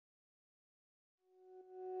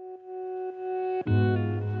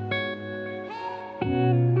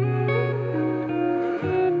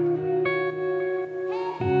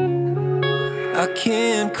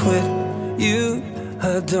can't quit you,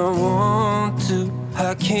 I don't want to.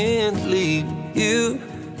 I can't leave you,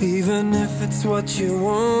 even if it's what you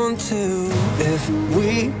want to. If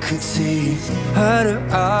we could see eye to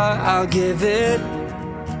eye, I'll give it.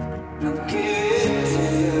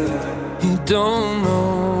 You don't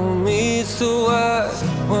know me, so I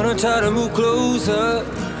wanna try to move closer.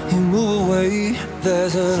 You move away,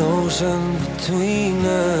 there's an ocean between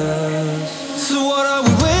us. So what are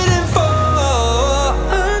we waiting for?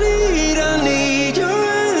 I need your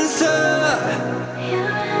answer.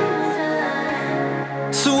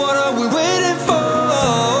 So what are we waiting for?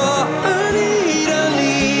 I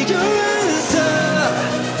need your answer.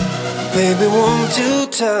 Baby, won't you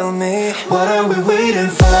tell me, what are we waiting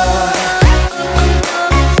for?